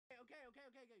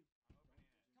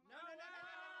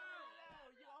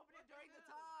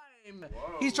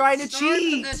He's trying to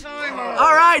cheat.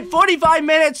 All right, 45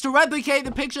 minutes to replicate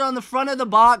the picture on the front of the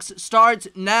box starts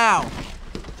now.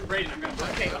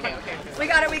 Okay. We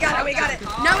got it.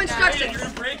 No instructions. You're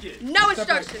gonna break it. No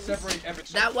instructions.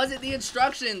 That wasn't the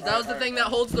instructions. That was the thing that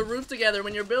holds the roof together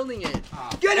when you're building it.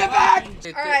 Get it back!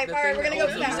 All right, we're gonna go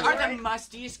fast. These are the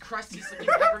mustiest, crustiest looking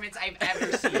peppermints I've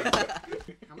ever seen.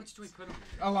 How much do we put on?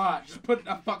 A lot. Just put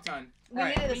a fuck ton.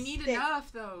 We need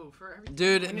enough though for everything.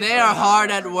 Dude, they are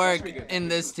hard at work in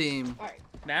this team.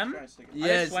 Them?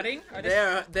 Yes. Are they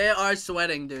sweating? They are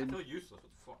sweating, dude. I feel useless.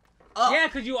 What Oh. Yeah,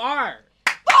 cause you are.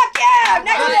 Fuck yeah!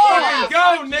 Next one!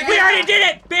 Go, nigga! We already did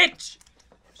it, bitch!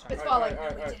 It's falling.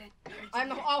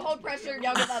 I'll hold pressure.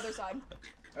 Y'all get the other side.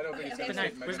 I don't think it's Where's the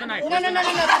knife? Where's the knife? No. The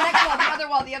next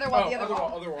wall. The other wall.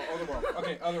 Other wall.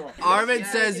 Okay, other wall. Arvid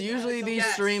says, usually these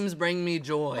streams bring me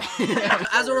joy.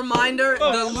 As a reminder,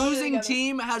 the losing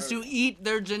team has to eat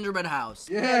their gingerbread house.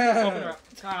 Yeah.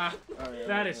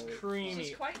 That is creamy.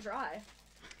 It's quite dry.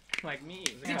 Like me.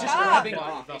 It's just rubbing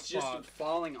off. It's just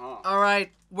falling off. All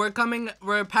right, we're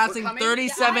passing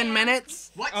 37 minutes.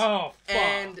 What? Oh, fuck.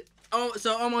 And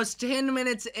so almost 10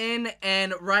 minutes in,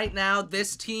 and right now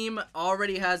this team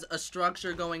already has a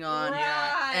structure going on.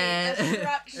 Right. And A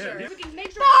structure. We can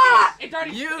make sure it's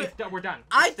already. We're done.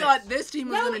 I thought this team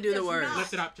was gonna do the worst.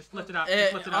 Lift it up. Just lift it up.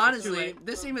 Just lift it up. Honestly,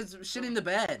 this team is shitting the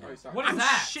bed. What is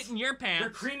that? Shit in your pants.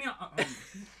 They're creamy.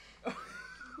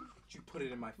 You put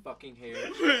it in my fucking hair.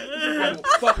 I will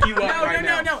fuck you up right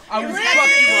now. No. I will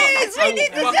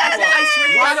fuck you up.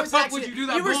 Why the fuck would you do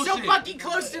that You were bullshit? so fucking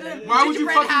close to the Why would you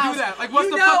gingerbread fucking house. do that? Like, what's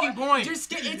the fucking point? Just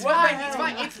get, it's fine.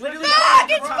 It's literally. Fuck!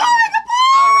 It's falling apart!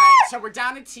 Alright, so we're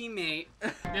down a teammate.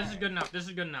 This is good enough. Are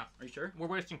you sure? We're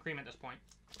wasting cream at this point.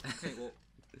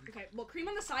 Okay, well, cream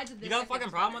on the sides of this. You got a fucking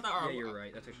problem with that? Or Yeah, you're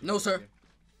right. That's actually No, sir.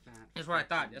 That's what I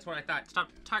thought.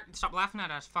 Stop laughing at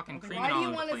us fucking creaming Why all do you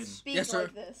over the want to place. speak Yes, sir.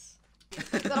 like this?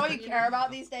 Is that all you care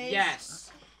about these days?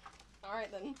 Yes.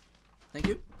 Alright then. Thank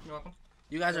you. You're welcome.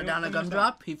 You guys are down a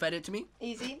gumdrop. He fed it to me.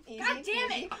 Easy. God damn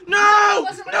it! No!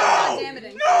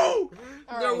 No!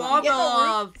 They're walk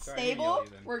off. Stable.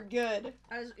 We're good.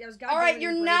 Alright, Alright,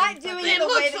 you're not doing it the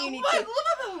way that you need to.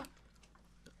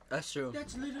 That's true.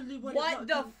 That's literally What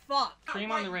the fuck?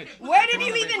 Cream on the ridge. Where did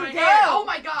you even Oh go?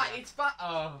 my god, it's fine.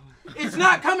 Oh. It's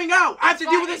not coming out. I have to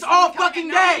deal with this all fucking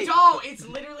day. No, it's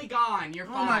literally gone. You're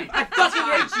fine. I fucking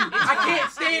hate you. I can't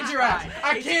stand your ass.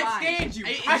 I It's can't fine. stand you.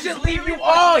 It I was should leave literally you a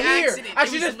all fucking here. accident. I It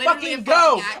should was just literally fucking a fucking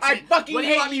go. I accident. fucking What do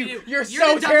you hate want me to you. do? You're You're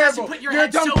so the dumbass terrible. who put your You're a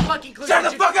head dumb. so fucking close Shut to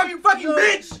the fuck up, you fucking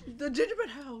bitch. The gingerbread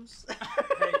house.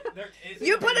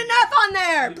 You put enough on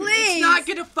there, please. It's not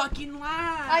gonna fucking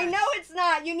last. I know it's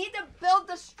not. You need to build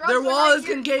the structure. Their wall right is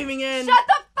here. concaving in. Shut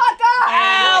the fuck up!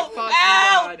 Ow! Fuck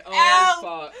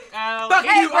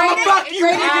you. I'ma fuck you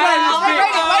when you get out of this bitch.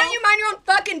 Why don't you mind your own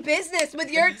fucking business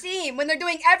with your team when they're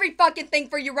doing every fucking thing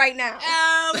for you right now?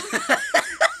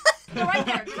 Go right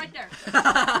there. Go right there.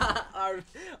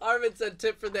 Arvid said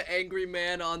tip for the angry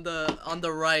man on the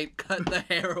right. Cut the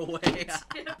hair away.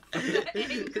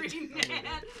 Angry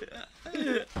man.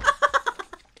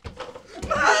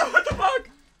 What the fuck?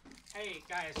 Hey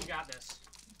guys, you got this.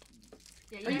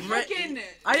 Yeah, Are you you fucking?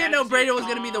 I didn't know Guys, Brady was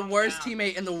gonna be the calm worst down.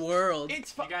 teammate in the world.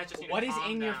 It's You guys just need to What is calm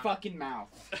in your down. fucking mouth?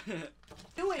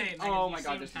 Do it. Hey, Megan, Oh you my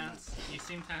god, seem this is tense. You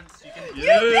seem tense. You can.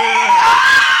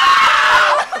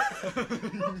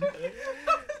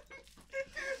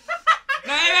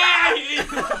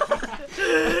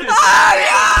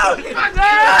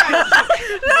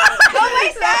 Don't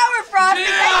waste our frosting.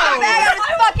 Take his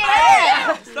fucking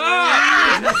head.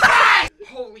 Stop!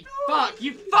 Holy fuck!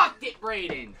 You fucked it,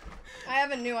 Brayden. I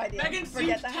have a new idea. Megan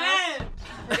Forget seems the house. tense.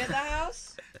 Forget the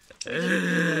house.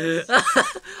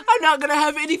 I'm not gonna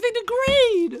have anything to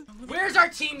grade. Where's our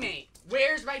teammate?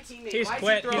 Where's my teammate? He's Why is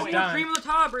quit. he throwing? He's done. Cream on the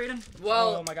top, Brayden.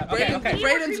 Well, Oh my God. Brayden, Okay.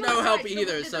 Brayden's no help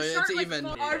either, so it's even.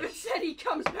 Arvid said he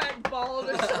comes back bald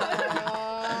or something.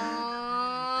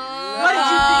 What did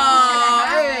you think was gonna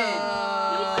happen?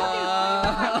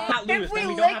 If we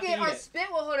lick it, our spit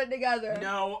will hold it together.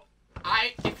 No,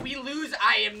 if we lose,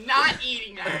 I am not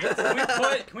eating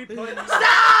that. Can we put?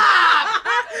 Stop!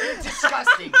 You're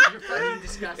disgusting. You're fucking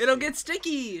disgusting. It'll get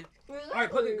sticky.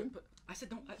 Alright, put it. I said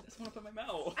don't. I just want to put my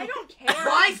mouth. I don't care.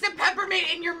 Why is the peppermint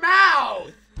in your mouth?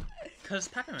 Cause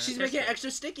peppermint. She's making it extra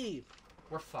sticky.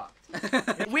 We're fucked.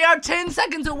 We are 10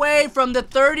 seconds away from the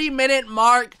 30-minute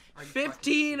mark.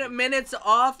 15 minutes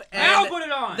off, I'll and put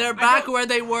it on. they're back where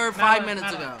they were 5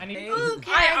 minutes ago. Ooh,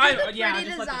 can I do the yeah, I pretty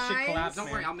just let the shit designs? collapse.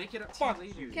 Don't worry, I'll make it up to you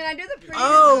later. Can I do the pretty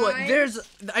Oh, designs?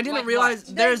 I didn't Like realize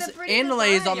what? there's The pretty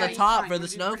inlays design. on Yeah, the you top fine. for the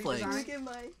Wanna do pretty snowflakes. design? Look at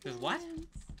my There's what?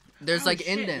 There's Oh, like shit,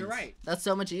 indents. you're right. That's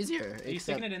so much easier. Are you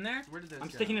sticking it in there? Where did this I'm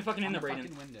go? sticking it fucking in On there, the Brayden.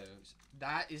 fucking windows.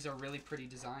 That is a really pretty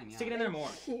design. Yeah. Stick it in there more.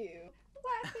 You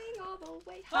laughing all the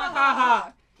way. Ha ha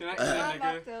ha. Can I that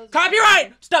nigga? Those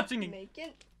Copyright! Stop singing.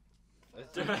 making.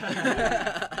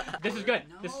 This is good.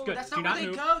 No, This is good. that's Do not not where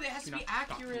move. they go. They has Do to be not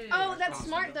stop. accurate. Oh, that's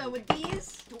smart though with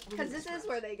these, because this is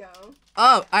where they go.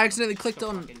 Oh, I accidentally clicked So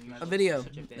on fucking a video.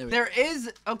 such a bitch. There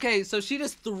is okay. So she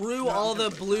just threw all the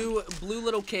blue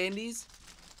little candies.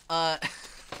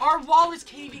 Our wall is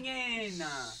caving in.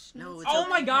 No, it's Oh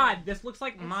my god, this looks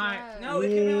like my. not. No, it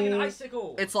could be like an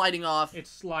icicle. It's sliding off. It's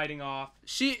sliding off.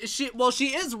 She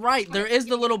is right. There is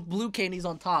the little blue candies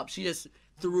on top. She just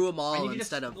threw them I all need to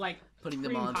instead just, of like putting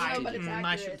them cream on. pie. No, but it's I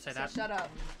accurate. shouldn't say So that. shut up.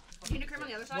 Peanut cream on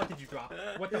the other side? What did you drop?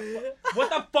 What the what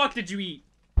the fuck did you eat?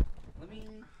 Let me.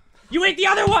 You ate the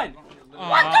other one.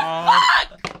 What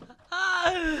the fuck?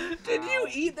 Did you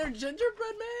eat their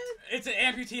gingerbread man? It's an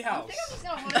amputee I house. think I'm just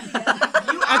gonna hold it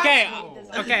together. You Okay,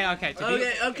 asshole. okay. To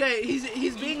be, Okay.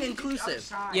 He's being inclusive.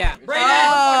 yeah. Oh.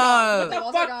 What the The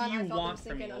walls are fuck gone. do I you felt want them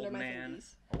from me, sinking under old my man?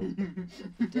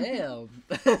 fingies. Damn.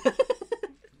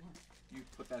 You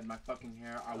put that in my fucking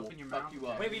hair, I will Open your fuck mouth. you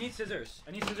up. Wait, we need scissors.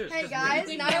 I need scissors. Hey Just guys,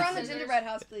 really- not around the Scissors. gingerbread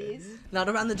house, please. Not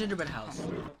around the gingerbread house.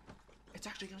 It's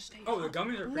actually gonna stay. Oh, the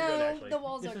gummies are pretty good No, actually. the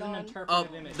walls this are is gone. an Oh,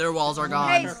 interpretive image. their walls are gone.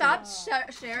 Hey, stop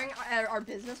sharing our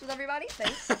business with everybody.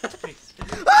 Thanks. Please. It's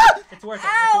worth it. It's worth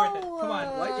it. Come on.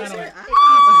 Ow. Gentlemen.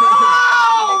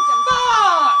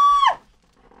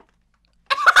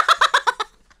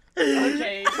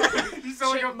 Okay. You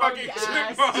sound like a fucking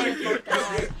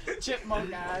chipmunk.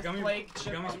 Chipmunk ass. Gummy- Blake. gummies-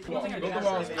 Chipmunk. Go ass. the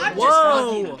walls. I'm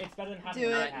Whoa. It's better than Do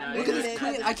it. No, Look at this It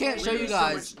clean. doesn't I can't feel show weird. you so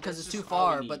guys much- because it's this too is all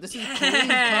far, we but need. this is clean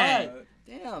cut.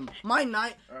 Damn, my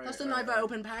knife. Alright, That's the alright, knife I alright.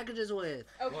 open packages with.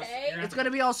 Okay. It's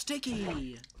gonna be all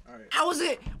sticky. Alright. How is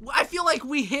it? I feel like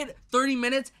we hit 30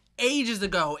 minutes ages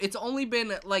ago. It's only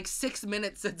been like 6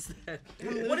 minutes since then.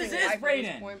 What is this, Life at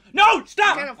Brayden? point. No, I can't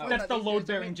stop! afford That's that the these days.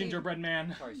 load-bearing I'm gingerbread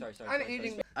man. Sorry. I'm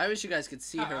eating I wish you guys could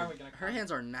see How her. are we gonna Her cut?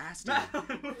 hands are nasty.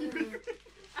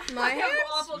 my hands.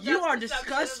 You are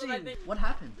disgusting. What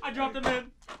happened? I dropped him in.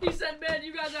 He said, man,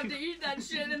 you guys have to eat that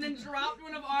shit, and then dropped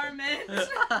one of our mints.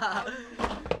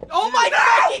 Oh my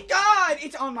fucking god!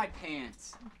 It's on my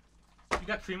pants. You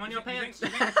got cream on your pants? You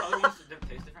think the color ones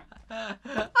taste different?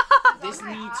 This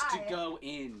my needs eye. to go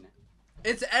in.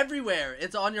 It's everywhere.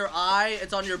 It's on your eye.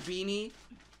 It's on your beanie.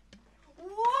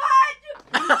 What?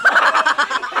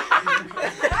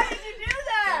 Why did you do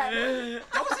that?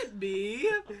 That wasn't me.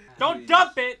 Don't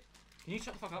dump it! Can you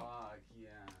shut the fuck up? Fuck yeah,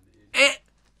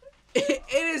 dude. It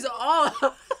is all.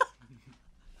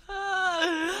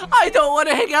 I don't want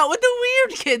to hang out with the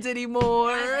weird kids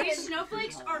anymore. These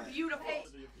snowflakes are beautiful.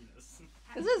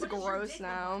 This is gross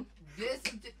now. This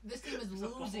team is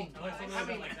losing. Like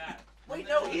that. Wait,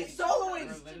 no, he's soloing.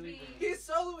 He's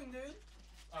soloing, dude.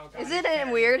 Oh, God, Isn't he's it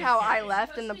carrying- weird he's how I carrying.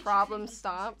 left and the problem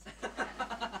stopped?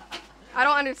 I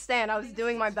don't understand. I was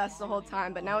doing my best the whole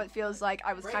time, but now it feels like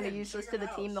I was kind of useless to the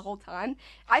team the whole time.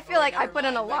 I feel like I put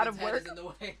in a lot of work.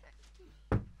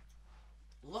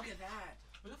 Look at that.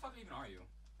 Who the fuck even are you?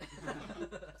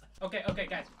 Okay,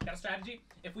 guys, got a strategy?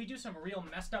 If we do some real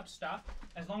messed up stuff,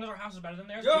 as long as our house is better than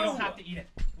theirs, Yo! we don't have to eat it.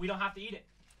 We don't have to eat it.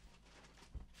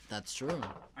 That's true.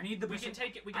 I need the. We can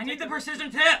take it. We can I take need the it. precision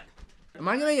tip. Am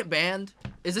I gonna get banned?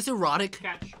 Is this erotic?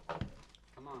 Catch.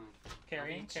 Come on.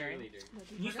 Carrying. Cheerleader.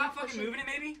 Can you stop fucking moving it,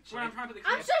 maybe? When I'm trying to put the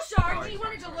I'm clip. so sorry. Do you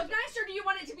want it to look nice, or do you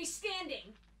want it to be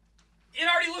standing? It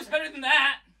already looks better than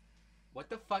that. What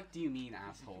the fuck do you mean,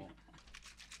 asshole?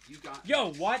 You got.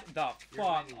 Yo, what the You're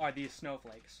fuck winning. are these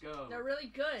snowflakes? Go. They're really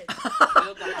good.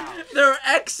 Build the house. There are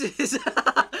X's.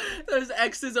 There's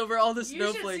X's over all the You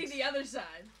should snowflakes. see the other side.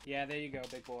 Yeah, there you go,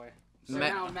 big boy. So Ma-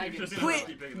 now Megan's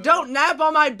Wait, going. don't nap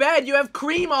on my bed. You have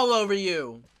cream all over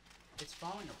you. It's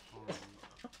falling apart.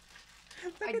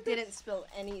 I didn't spill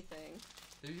anything.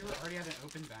 Do you already have an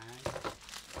open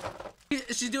bag?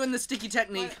 She's doing the sticky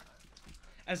technique.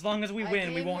 As long as we I win,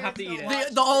 we came won't here have to to eat it. watch-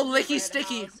 The whole licky Gingerbread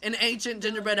sticky, house. an ancient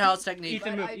gingerbread house technique.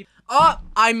 Ethan, But move. I- Oh,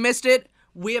 I missed it.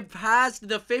 We have passed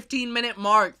the 15-minute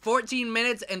mark. 14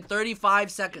 minutes and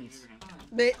 35 seconds.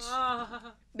 Bitch.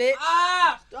 Bitch.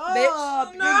 Ah!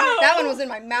 Bitch. no! That one was in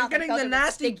my mouth. I'm getting I felt the it was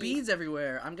nasty sticky. beads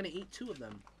everywhere. I'm gonna eat 2 of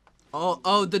them.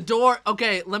 Oh, the door.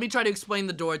 Okay, let me try to explain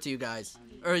the door to you guys.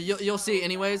 Or you'll see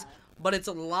anyways. But it's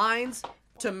lines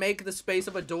to make the space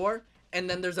of a door, and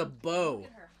then there's a bow.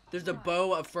 There's a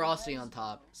bow of frosting on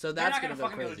top. So They're that's not gonna gonna go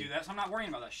fucking be able to crazy. do that, so I'm not worrying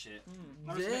about that shit.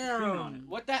 I'm just gonna cream on it. Damn.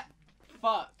 What that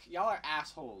fuck? Y'all are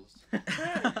assholes.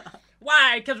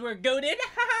 Why? Because we're goated?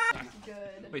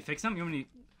 Good. Wait, fix him? You want me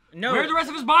No. Where'd the rest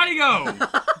of his body go?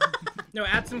 No,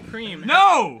 add some cream.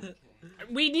 No!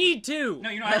 We need to. No,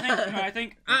 you know what I think? You know what I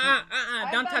think?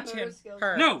 Don't touch him.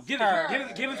 Her. No, give Her. him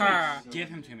to me. Her. Give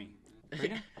him to me.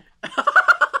 Brayden?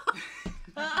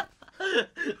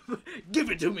 Give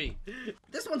it to me.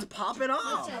 This one's popping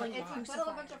off. Listen, if you put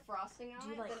a bunch of frosting on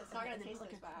it, then it's not gonna taste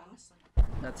as bad.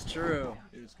 That's true.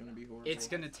 It's gonna be horrible. It's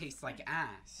gonna taste like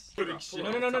ass. No,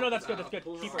 that's good, that's good.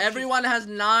 Keep her. Everyone has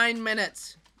 9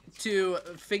 minutes to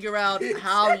figure out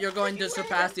how you're going to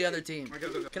surpass the other team.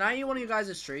 Can I eat one of you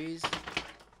guys' trees?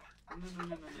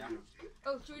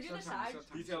 Oh, should we do the side?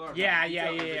 Yeah. I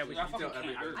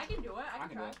can do it. I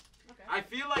can try. Okay. I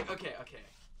feel like okay.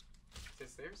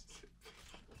 Is theirs?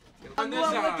 Look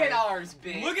at ours,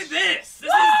 bitch. Look at this!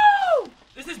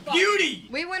 This is beauty!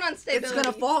 We went on stability. It's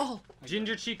gonna fall.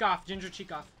 Ginger cheek off.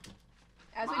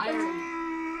 As we put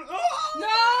No!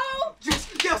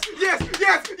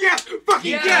 Yes!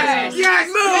 Fucking Yes! yes!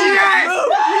 Move!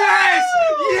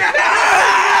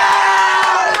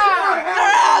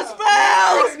 Yes!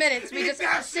 6 minutes. We just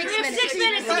 6 minutes. 6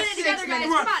 minutes to get it together, guys.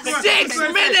 Come on. 6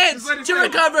 minutes to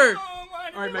recover.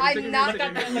 I'm not.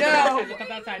 No.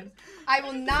 I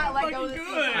will not let go of this.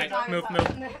 Alright,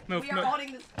 move. We are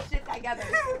holding this shit together.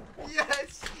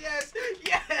 Yes!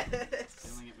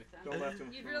 Don't laugh too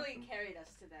much. You really carried us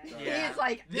today. He is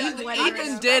like.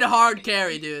 Ethan did hard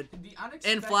carry, dude.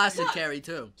 And flaccid carry,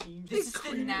 too. This is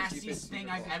the nastiest thing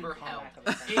I've ever held.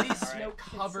 It is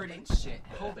covered in shit.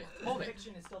 Hold it. The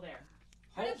fiction is still there.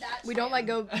 We don't let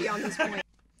go beyond this point.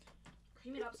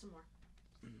 Cream it up some more.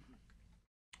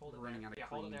 Hold it running out of there.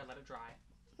 Hold it cream. there. Let it dry.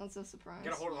 That's a surprise.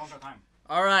 Gotta hold it a long time.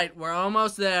 All right, we're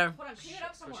almost there. Hold on, cream it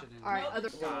up some more. All right. Other.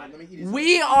 Let me eat his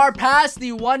We are past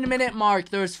the 1 minute mark.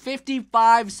 There's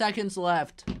 55 seconds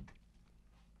left. Are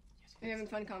you having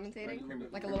fun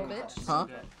commentating? Like a little bitch? Huh?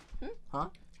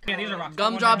 Yeah, these are rocks.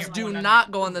 Gumdrops do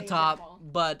not go on the top,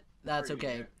 but that's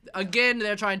okay. Again,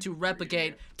 they're trying to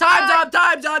replicate. Time's up!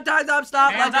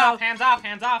 Stop! Let go. Hands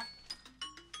off.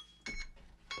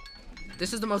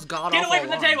 This is the most god-awful Get away from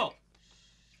the alarm. table.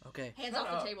 Okay. Hands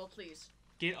off the table, please.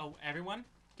 Everyone.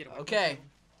 Get away. Okay.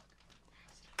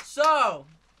 So.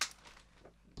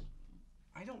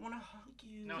 I don't want to hug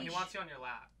you. No, he wants you on your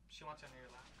lap. She wants you on your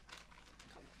lap.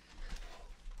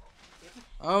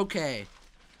 Okay.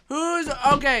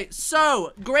 Okay,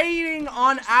 so, grading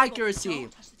on accuracy.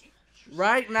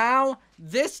 Right now,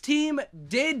 this team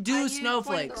did do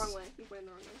snowflakes. You pointed the wrong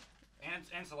way. And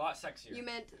it's a lot sexier. You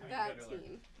meant that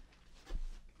team.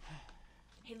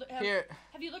 Hey, look, Here.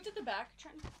 have you looked at the back,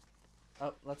 Trenton?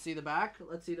 Oh, let's see the back.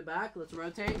 Let's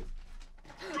rotate.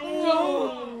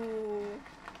 No.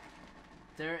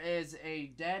 There is a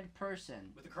dead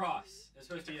person. With a cross. It's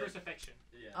supposed to be Crucifixion.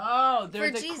 Oh,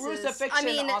 there's For a Jesus. crucifixion I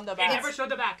mean, on the It back. never showed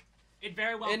the back. It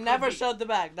very well. It could never be. showed the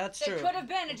back. That's true. It could have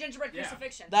been a gingerbread Yeah.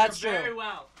 crucifixion. That's Very true.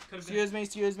 well. Could have been.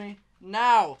 Excuse me.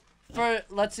 Now,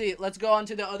 let's see. Let's go on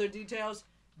to the other details.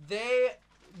 They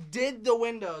did the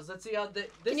windows. Let's see how this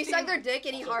Can you team, suck their dick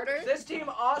any harder? This team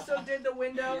also did the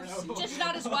windows. Just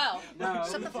not as well. No.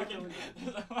 Shut the fuck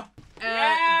up.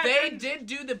 They did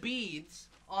do the beads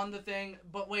on the thing,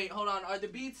 but wait, hold on. Are the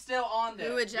beads still on there?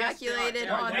 Who ejaculated They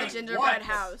are. on the Yes. gingerbread What?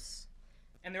 house?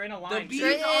 And they're in a The line. beat- too.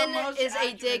 He's almost Triton is a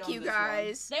accurate dick, on you this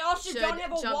guys. They also Should don't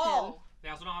have a jump wall. They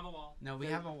also don't have a wall. No, we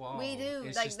have a wall. We do.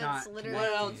 It's Like, just that's not literally-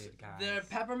 What else? connected, guys. They're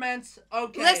peppermints.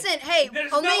 Okay. Listen, hey,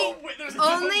 There's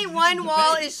only no one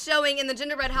wall is showing in the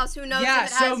gingerbread house. Who knows Yeah, if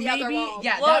it so has the other maybe wall?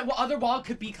 that other wall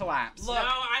could be collapsed. No,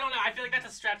 I don't know. I feel like that's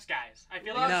a stretch, guys. I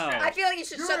feel like No. a stretch. I feel like you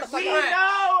should shut the fuck We up.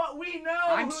 know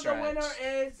I'm who the stretched. winner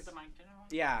is. Get the mic.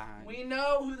 Yeah. We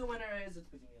know who the winner is. It's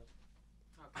beginning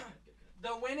of. Okay.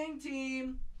 The winning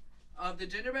team of the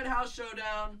Gingerbread House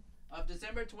Showdown of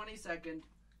December 22nd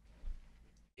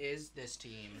is this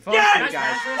team. Fuck you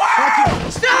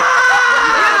guys.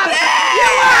 Stop! You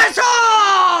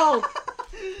asshole!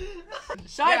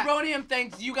 Shy Yeah. Bronium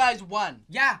thinks you guys won.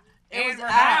 Yeah. It was And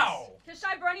ass. Because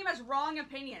Shibronium has wrong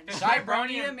opinions.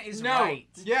 Shibronium is right.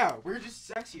 Yeah, we're just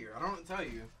sexier. I don't know what to tell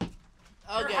you.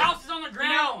 Your Okay. house is on the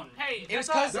ground. Hey, It was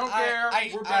that's because Don't care.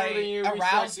 We're better than you. We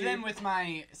aroused sexy. them with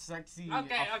my sexy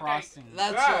Okay. frosting.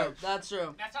 That's Yeah. true. That's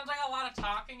true. That sounds like a lot of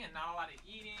talking and not a lot of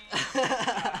eating.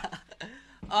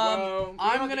 Well, we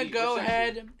I'm don't gonna eat, go we're sexy.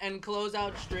 ahead and close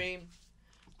out stream.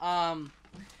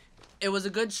 It was a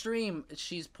good stream.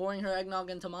 She's pouring her eggnog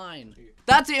into mine.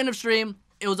 That's the end of stream.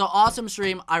 It was an awesome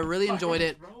stream. I really enjoyed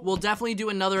it. We'll definitely do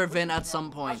another event at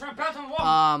some point.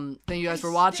 Thank you guys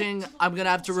for watching. I'm gonna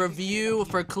have to review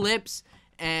for clips,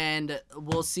 and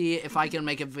we'll see if I can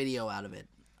make a video out of it.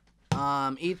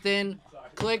 Ethan,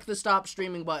 click the stop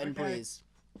streaming button, please.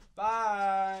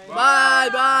 Bye. Bye,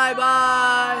 bye,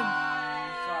 bye.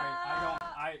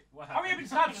 Sorry, what happened?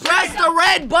 Stop Press the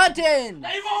red button.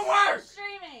 It won't work!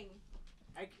 Streaming.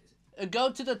 Go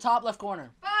to the top left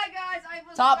corner. Bye, guys. I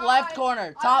was Top gone. left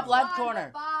corner. I Top was left gone, corner.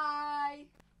 but bye.